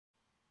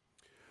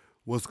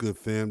What's good,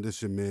 fam?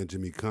 This your man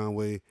Jimmy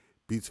Conway,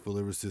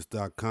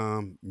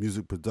 beatsforlyricist.com,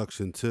 music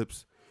production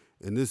tips.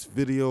 In this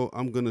video,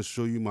 I'm going to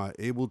show you my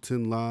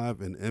Ableton Live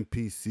and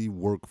MPC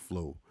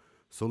workflow.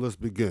 So let's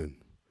begin.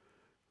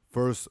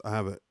 First, I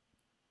have a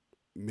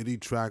MIDI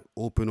track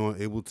open on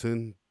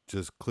Ableton.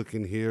 Just click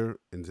in here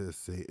and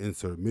just say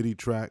insert MIDI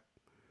track.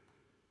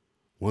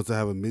 Once I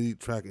have a MIDI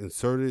track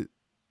inserted,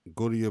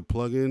 go to your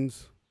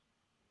plugins,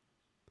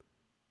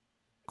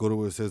 go to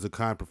where it says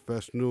Akai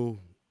Professional,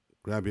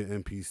 grab your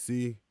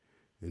MPC,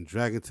 and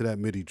drag it to that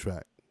MIDI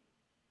track.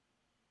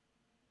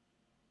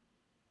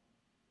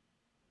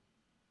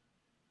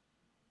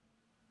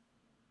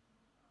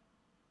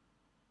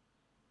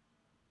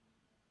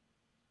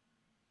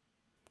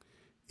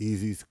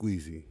 Easy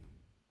squeezy.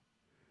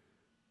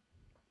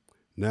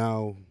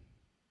 Now,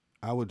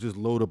 I would just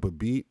load up a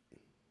beat.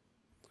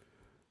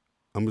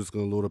 I'm just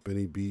going to load up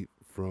any beat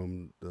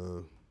from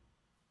the...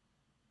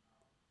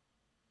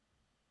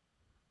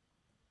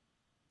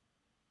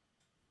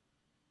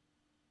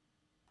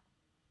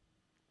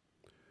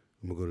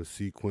 I'm going to go to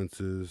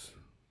sequences,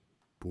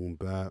 boom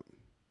bap.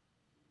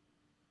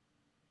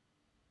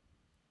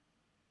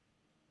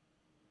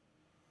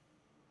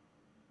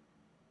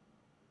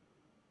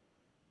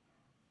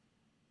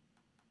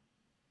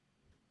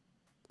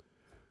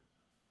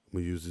 I'm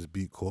going to use this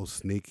beat called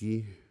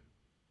Snaky.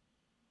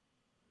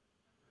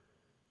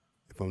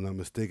 If I'm not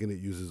mistaken, it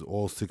uses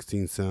all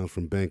 16 sounds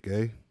from Bank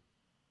A.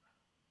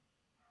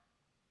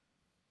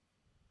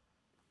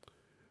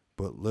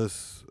 But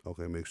let's,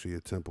 okay, make sure your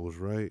tempo is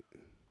right.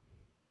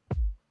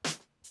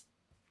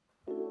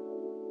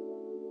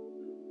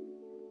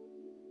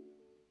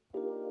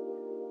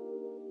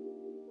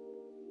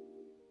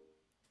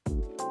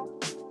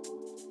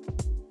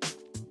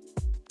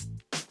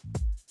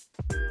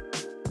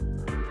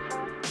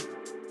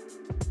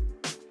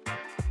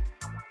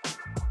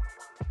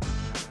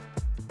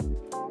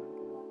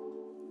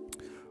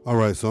 All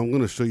right, so I'm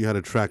going to show you how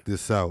to track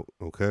this out,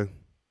 okay?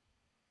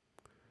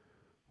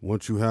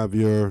 Once you have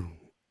your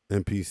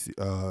MPC,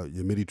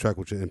 your MIDI track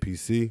with your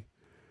MPC,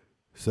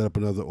 set up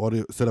an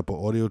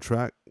audio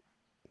track.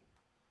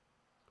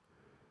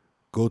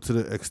 Go to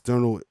the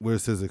external, where it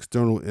says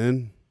external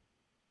in.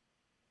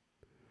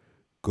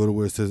 Go to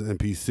where it says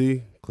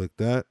MPC, click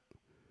that.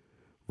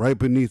 Right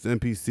beneath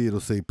MPC, it'll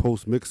say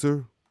post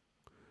mixer.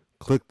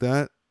 Click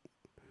that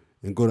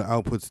and go to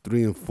outputs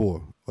 3 and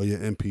 4 or your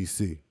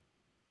MPC.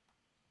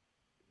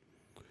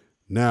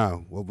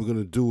 Now, what we're going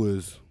to do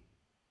is,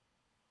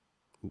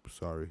 we're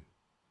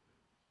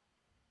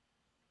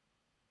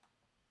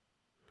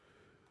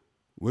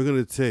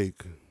going to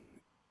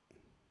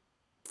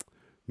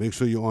make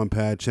sure you're on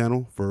pad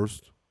channel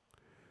first.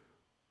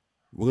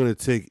 We're going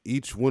to take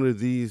each one of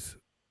these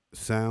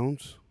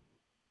sounds,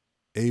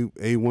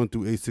 A1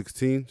 through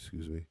A16,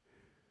 excuse me,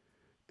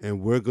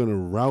 and we're going to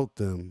route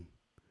them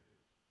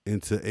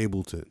into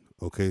Ableton,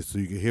 okay? So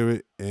you can hear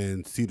it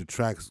and see the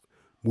tracks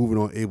moving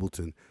on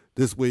Ableton.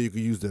 This way you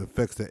can use the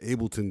effects that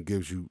Ableton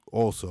gives you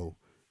also,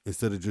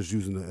 instead of just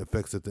using the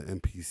effects that the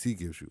MPC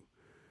gives you,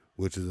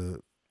 which is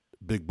a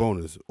big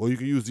bonus. Or you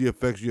can use the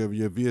effects, you have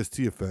your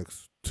VST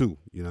effects too,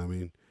 you know what I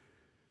mean?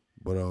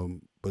 But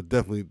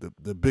definitely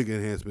the big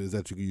enhancement is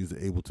that you can use the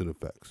Ableton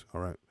effects,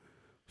 all right?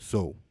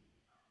 So,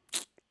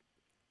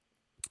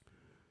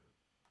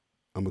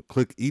 I'm going to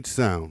click each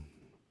sound,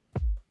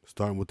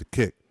 starting with the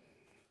kick.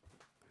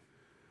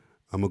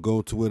 I'm going to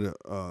go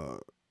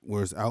to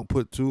where it's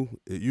output to.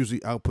 It usually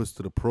outputs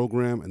to the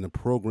program, and the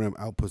program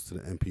outputs to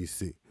the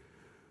MPC.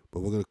 But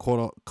we're going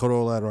to cut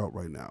all that out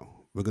right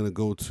now. We're going to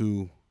go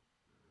to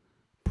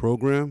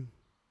program,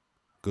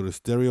 go to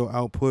stereo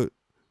output,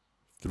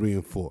 3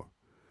 and 4.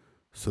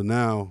 So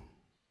now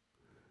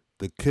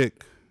the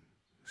kick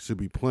should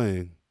be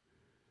playing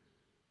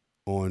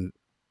on,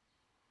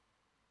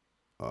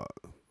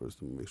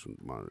 first let me make sure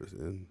the monitor's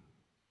in.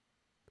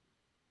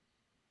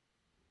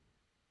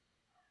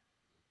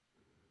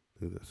 I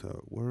think that's how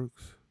it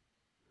works.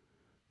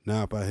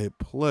 Now if I hit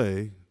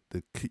play,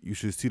 you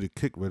should see the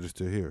kick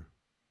register here.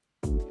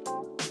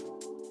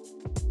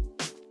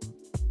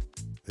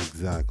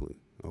 Exactly.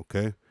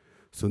 Okay.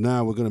 So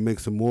now we're going to make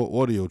some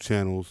more audio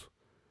channels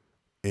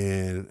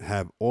and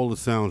have all the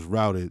sounds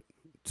routed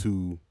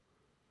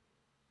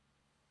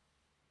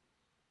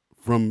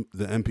from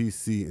the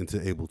MPC into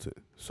Ableton.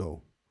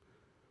 So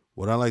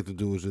what I like to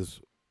do is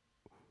just,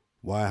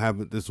 while I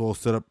have this all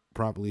set up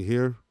properly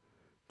here,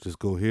 just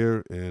go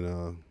here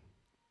and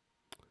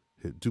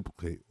hit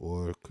duplicate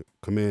or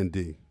Command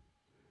D.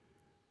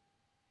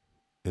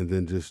 And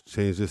then just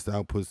change this to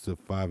outputs to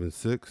 5 and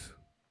 6.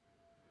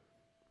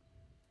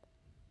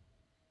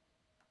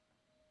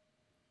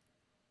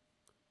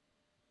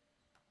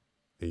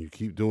 And you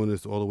keep doing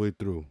this all the way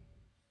through.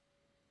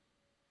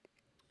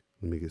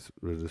 Let me get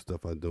rid of the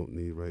stuff I don't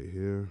need right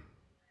here.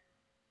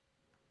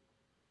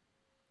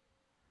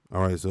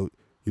 All right, so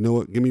you know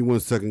what? Give me 1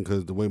 second,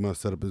 because the way my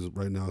setup is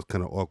right now is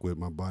kind of awkward.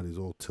 My body's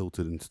all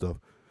tilted and stuff.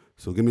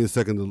 So give me a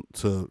second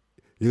to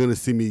you're going to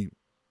see me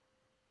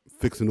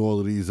fixing all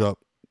of these up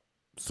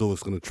so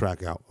it's going to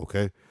track out,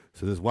 okay?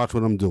 So just watch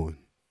what I'm doing.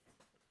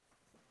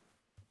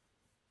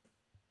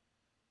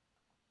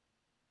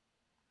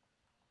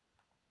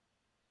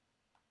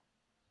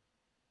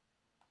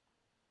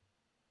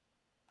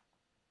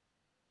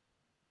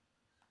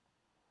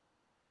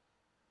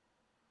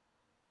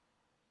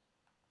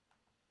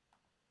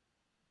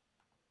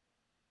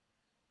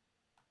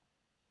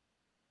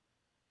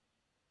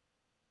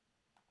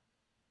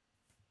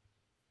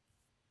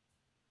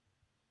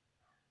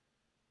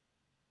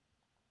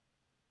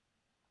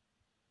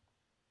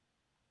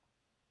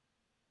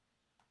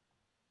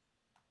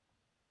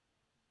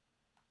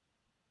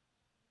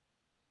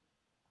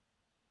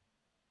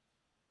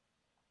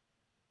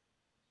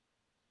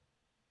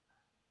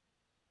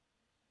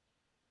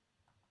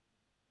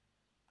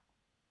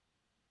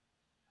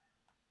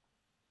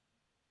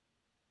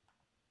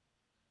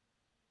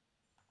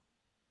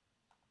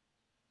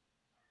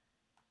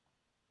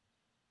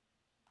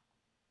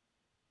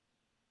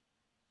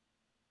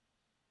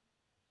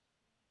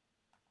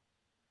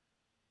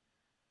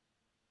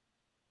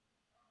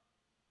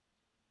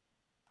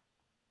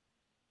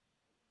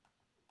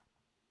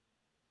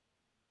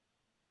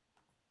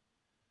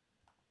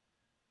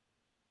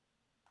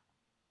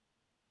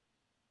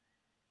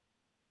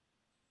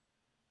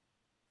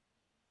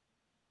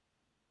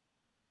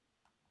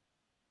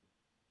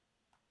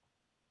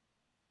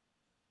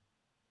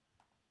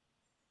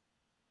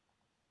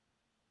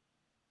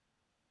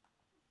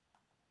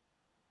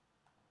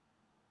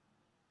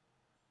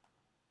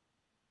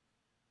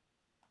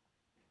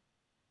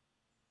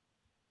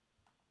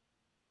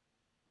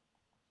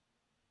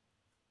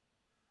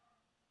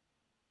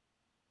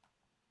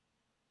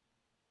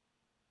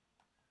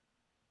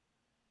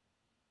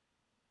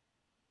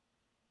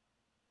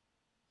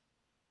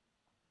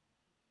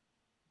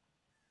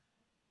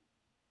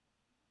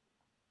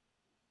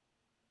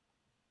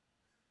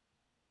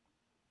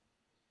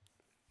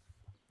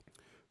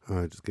 All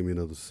right, just give me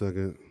another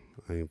second.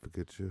 I ain't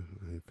forget you.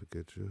 I ain't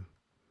forget you.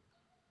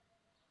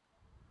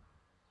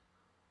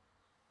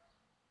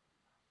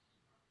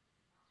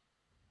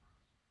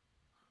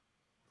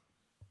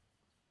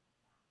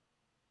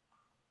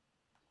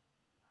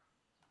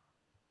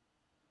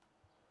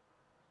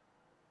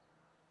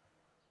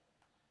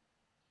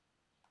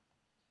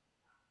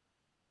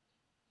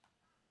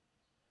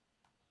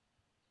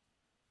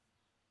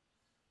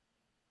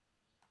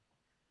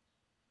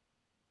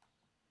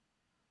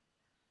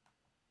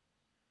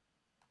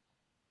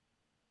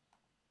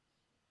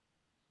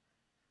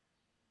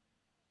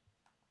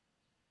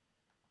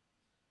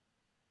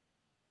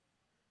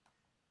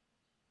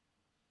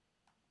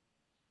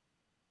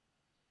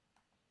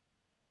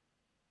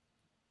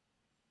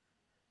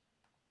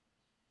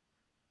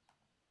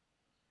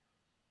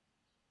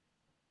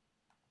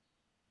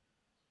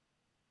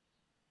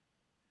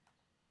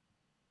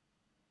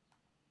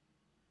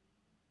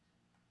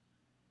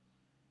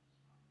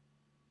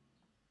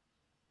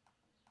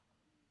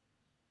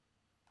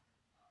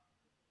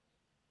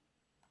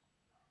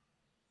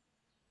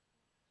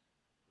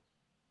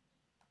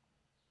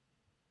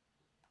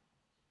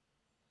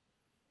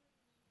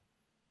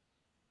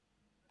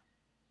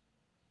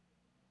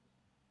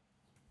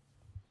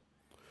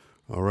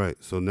 All right,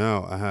 so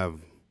now I have.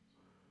 Let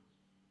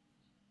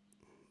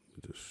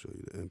me just show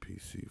you the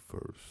MPC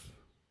first.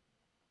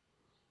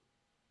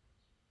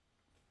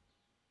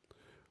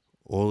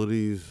 All of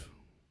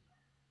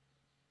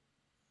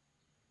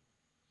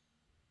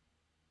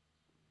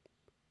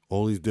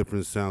all these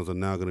different sounds are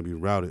now going to be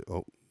routed.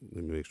 Oh,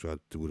 let me make sure I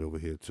do it over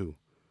here too.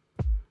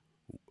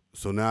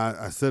 So now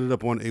I set it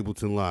up on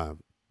Ableton Live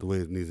the way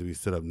it needs to be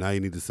set up. Now you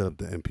need to set up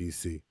the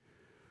MPC.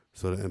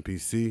 So the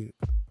MPC,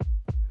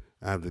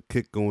 I have the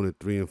kick going at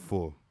 3 and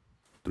 4.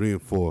 3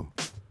 and 4.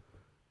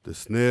 The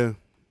snare,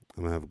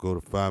 I'm going to have to go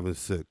to 5 and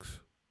 6.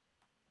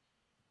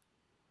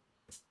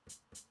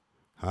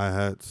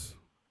 Hi-hats,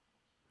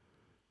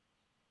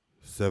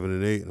 7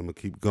 and 8. I'm going to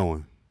keep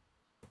going.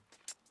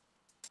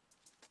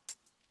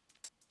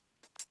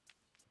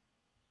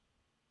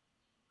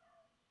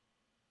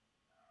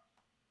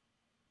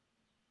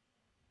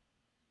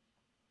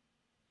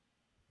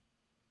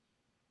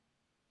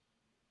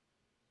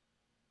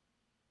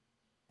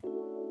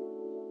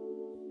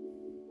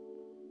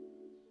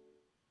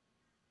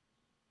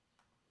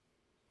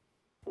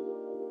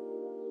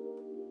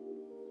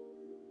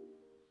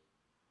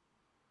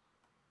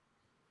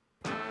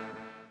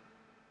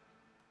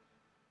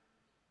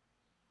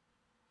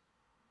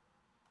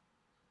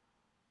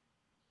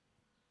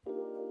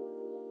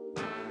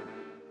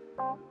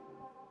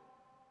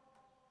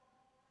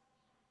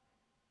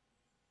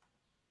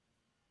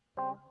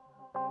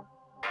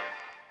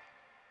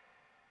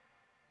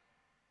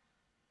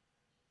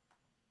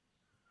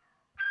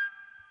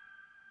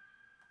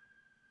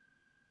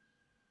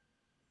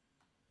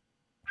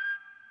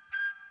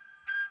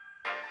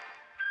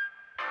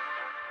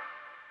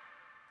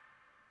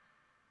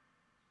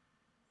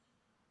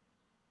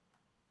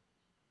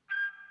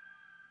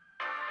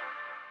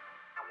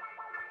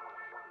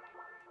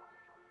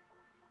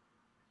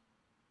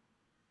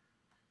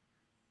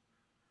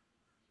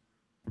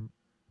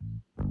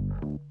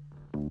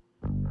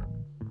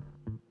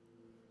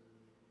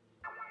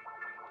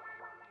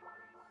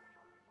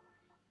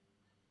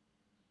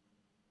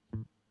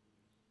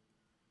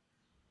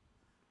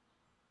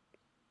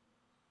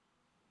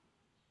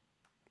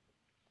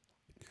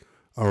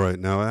 All right,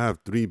 now I have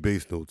 3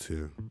 bass notes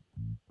here.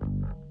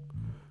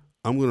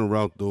 I'm going to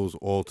route those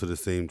all to the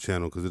same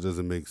channel because it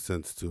doesn't make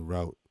sense to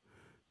route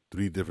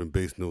 3 different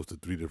bass notes to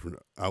 3 different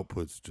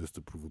outputs just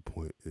to prove a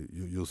point.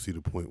 You'll see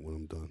the point when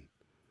I'm done.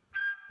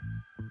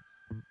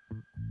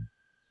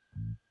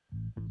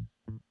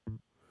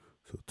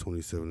 So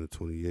 27 and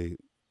 28.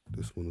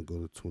 This one will go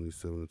to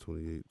 27 and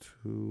 28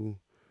 too.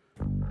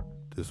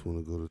 This one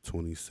will go to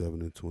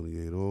 27 and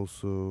 28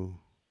 also.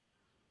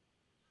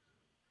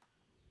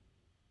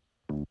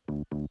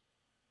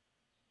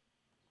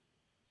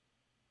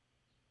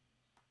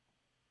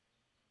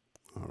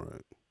 All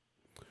right.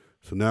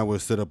 So now we're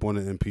set up on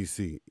the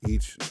MPC.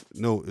 Each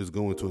note is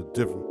going to a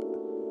different.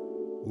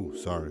 Ooh,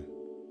 sorry.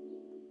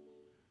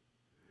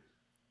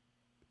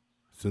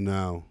 So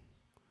now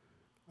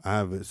I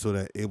have it so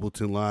that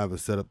Ableton Live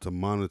is set up to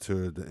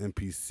monitor the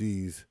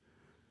MPC's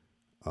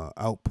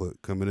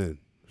output coming in.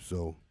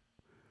 So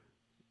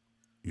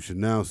you should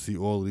now see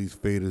all of these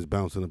faders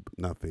bouncing up,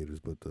 not faders,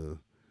 but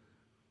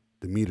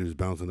the meters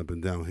bouncing up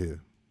and down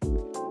here.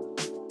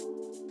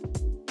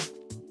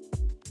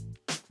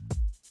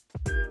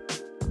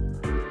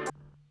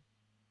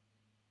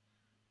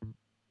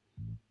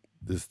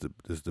 This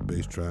the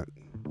bass track.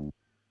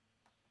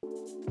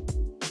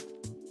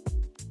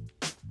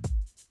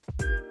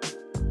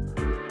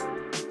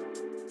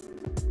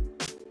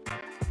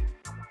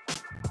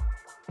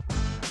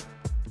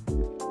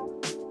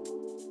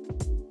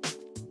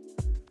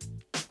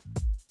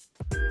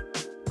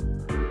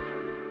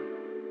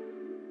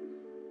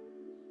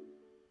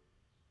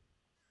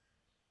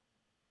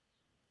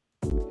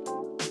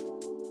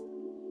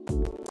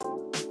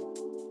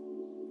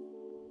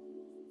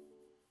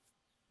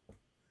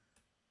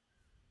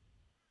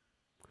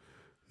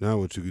 Now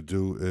what you could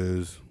do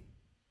is,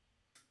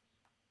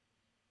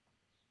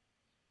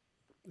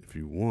 if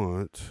you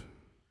want,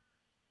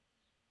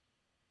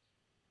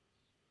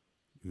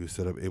 you can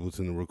set up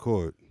Ableton to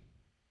record.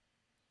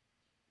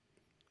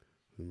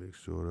 Make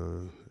sure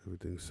that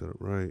everything's set up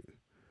right.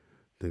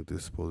 I think this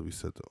is supposed to be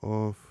set to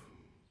off.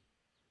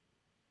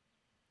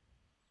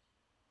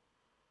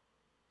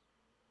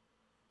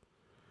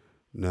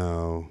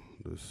 Now,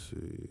 let's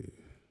see.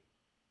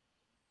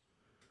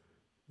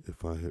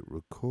 If I hit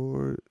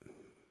record,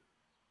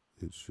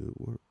 it should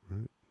work,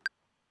 right?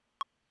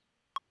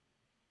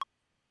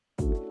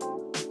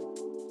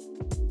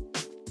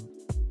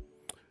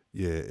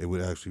 Yeah, it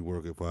would actually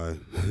work if I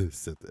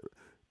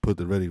put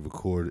the ready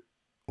record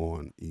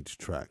on each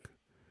track,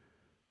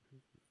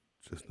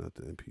 just not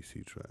the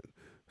MPC track.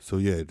 So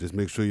yeah, just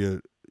make sure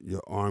you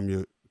arm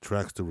your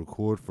tracks to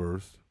record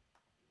first.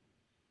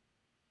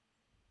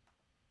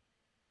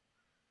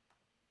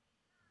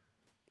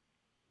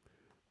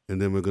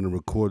 And then we're going to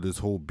record this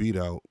whole beat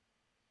out.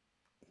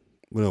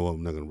 Well,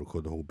 I'm not going to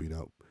record the whole beat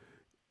out.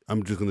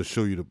 I'm just going to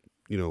show you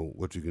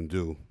what you can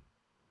do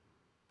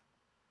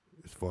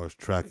as far as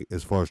tracking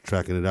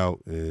it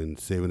out and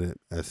saving it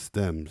as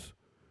stems.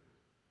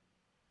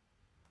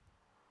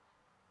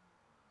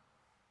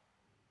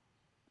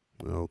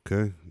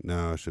 Okay,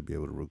 now I should be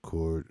able to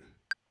record.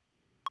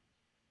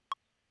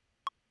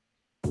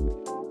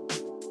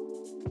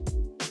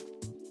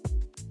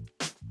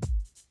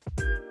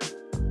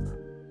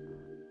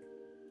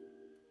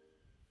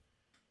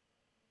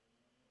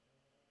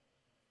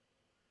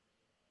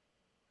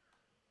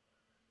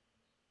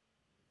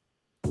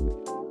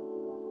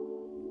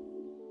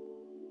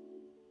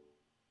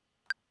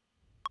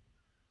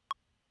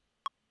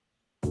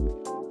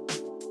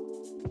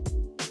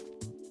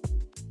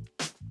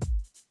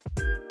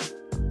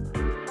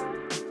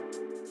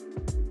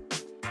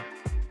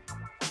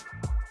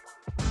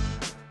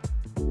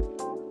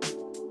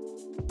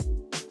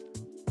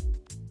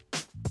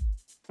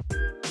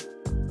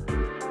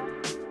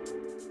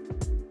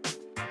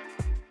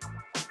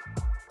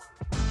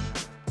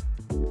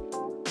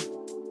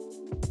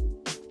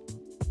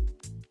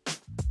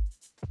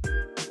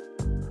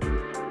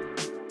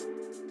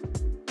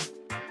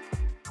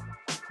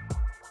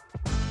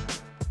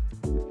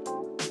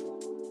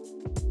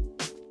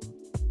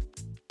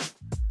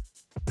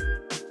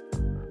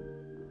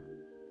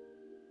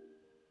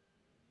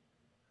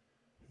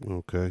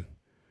 Okay,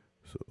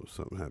 so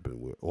something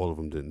happened where all of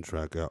them didn't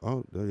track out.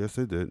 Oh, yes,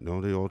 they did.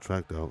 No, they all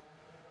tracked out.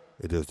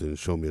 It just didn't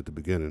show me at the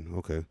beginning.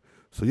 Okay,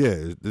 so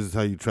yeah, this is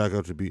how you track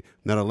out your beat.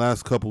 Now the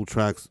last couple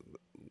tracks,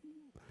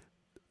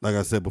 like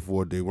I said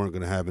before, they weren't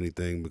gonna have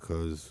anything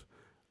because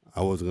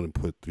I wasn't gonna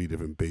put 3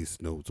 different bass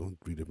notes on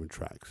 3 different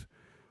tracks.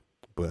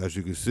 But as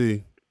you can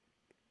see,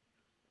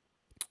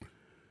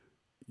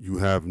 you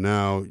have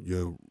now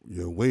your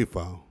WAV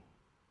file.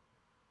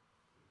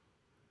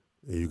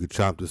 And you could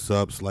chop this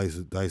up, slice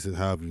it, dice it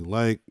however you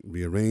like,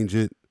 rearrange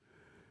it,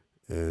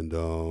 and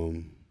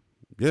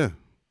yeah.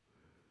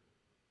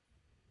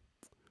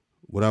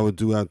 What I would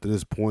do after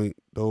this point,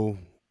 though,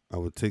 I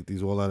would take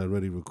these all out of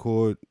ready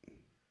record.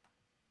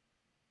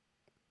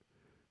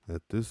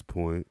 At this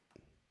point,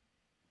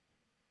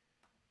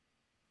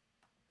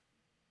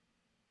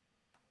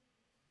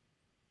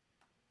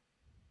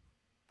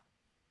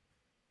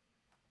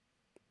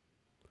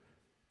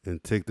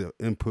 and take the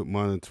input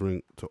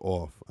monitoring to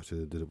off. I should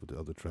have did it with the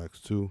other tracks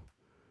too.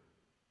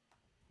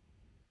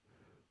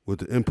 With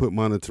the input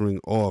monitoring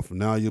off,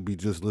 now you'll be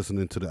just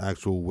listening to the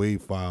actual WAV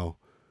file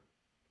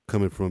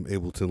coming from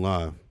Ableton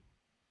Live.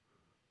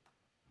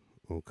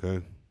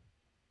 Okay.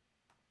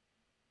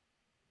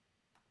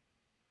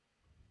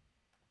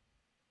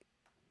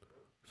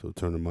 So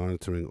turn the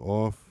monitoring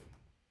off.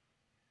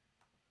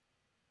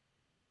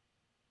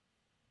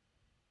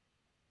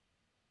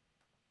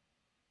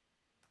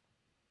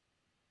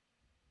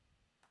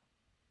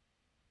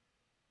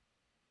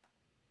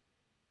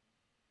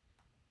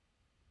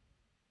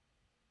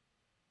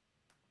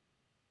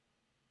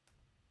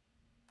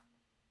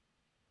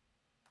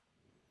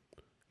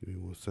 Give me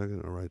 1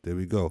 second. All right, there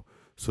we go.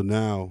 So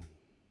now,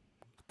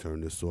 turn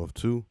this off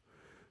too.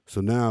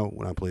 So now,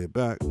 when I play it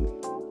back,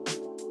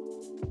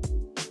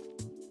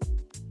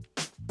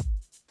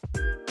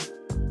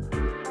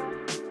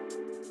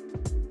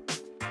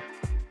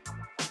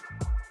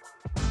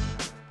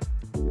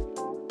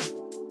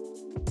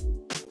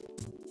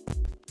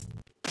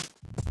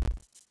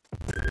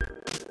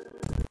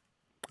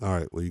 all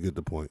right, well, you get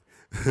the point.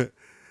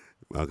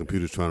 My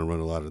computer's trying to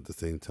run a lot at the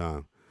same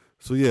time.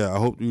 So yeah, I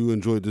hope you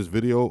enjoyed this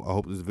video. I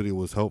hope this video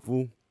was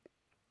helpful.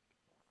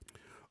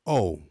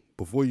 Oh,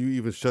 before you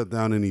even shut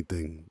down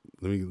anything,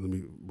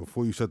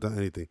 before you shut down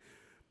anything,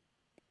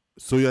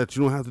 so that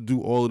you don't have to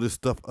do all of this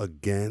stuff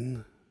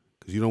again,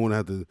 because you don't want to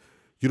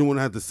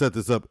have to set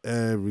this up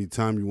every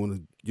time you want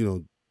to, you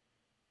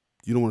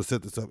don't want to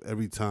set this up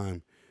every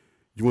time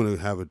you want to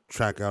have a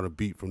track out a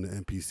beat from the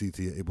MPC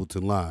to your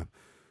Ableton Live.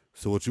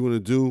 So what you want to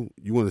do,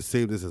 you want to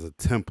save this as a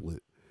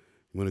template.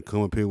 You want to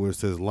come up here where it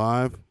says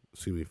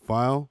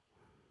file.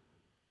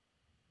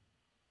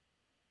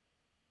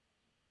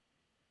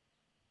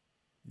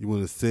 You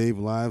want to save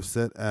live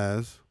set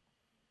as,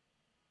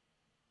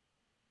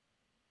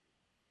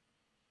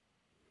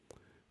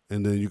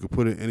 and then you can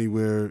put it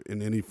anywhere in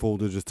any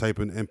folder. Just type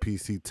in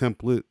MPC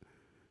template,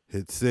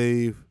 hit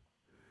save,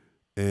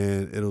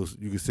 and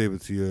you can save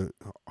it to your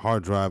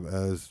hard drive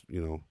as,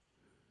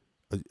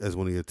 as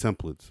one of your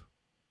templates.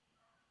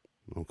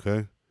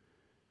 Okay.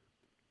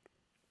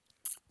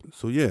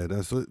 So yeah,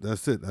 that's it.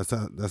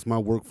 That's my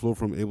workflow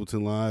from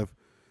Ableton Live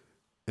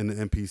and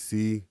the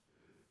MPC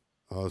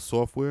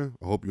software.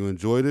 I hope you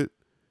enjoyed it.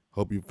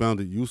 Hope you found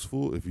it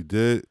useful. If you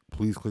did,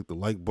 please click the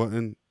like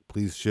button.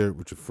 Please share it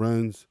with your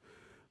friends.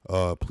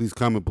 Please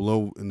comment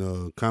below in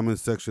the comment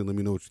section. Let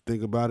me know what you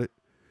think about it.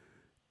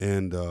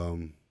 And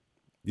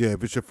yeah,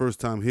 if it's your first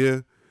time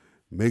here,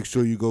 make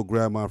sure you go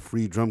grab my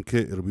free drum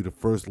kit. It'll be the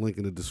first link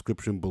in the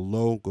description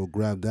below. Go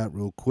grab that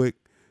real quick.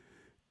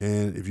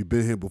 And if you've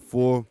been here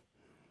before,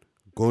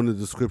 go in the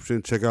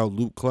description, check out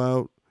Loop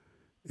Cloud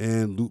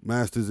and Loop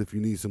Masters if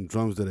you need some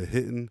drums that are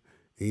hitting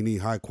and you need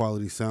high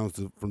quality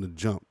sounds from the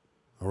jump.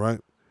 All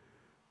right?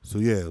 So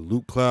yeah,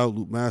 Loop Cloud,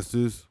 Loop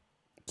Masters,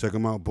 check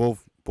them out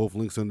both. Both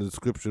links in the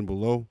description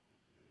below.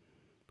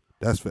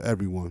 That's for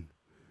everyone.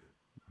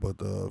 But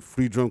the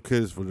free drum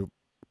kit is for the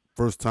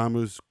first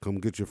timers. Come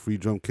get your free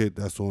drum kit.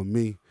 That's on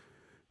me.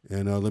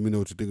 And let me know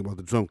what you think about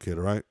the drum kit,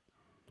 all right?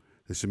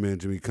 It's your man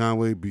Jimmy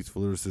Conway,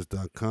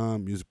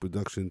 beatsforlyricists.com, music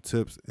production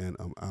tips, and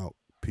I'm out.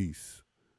 Peace.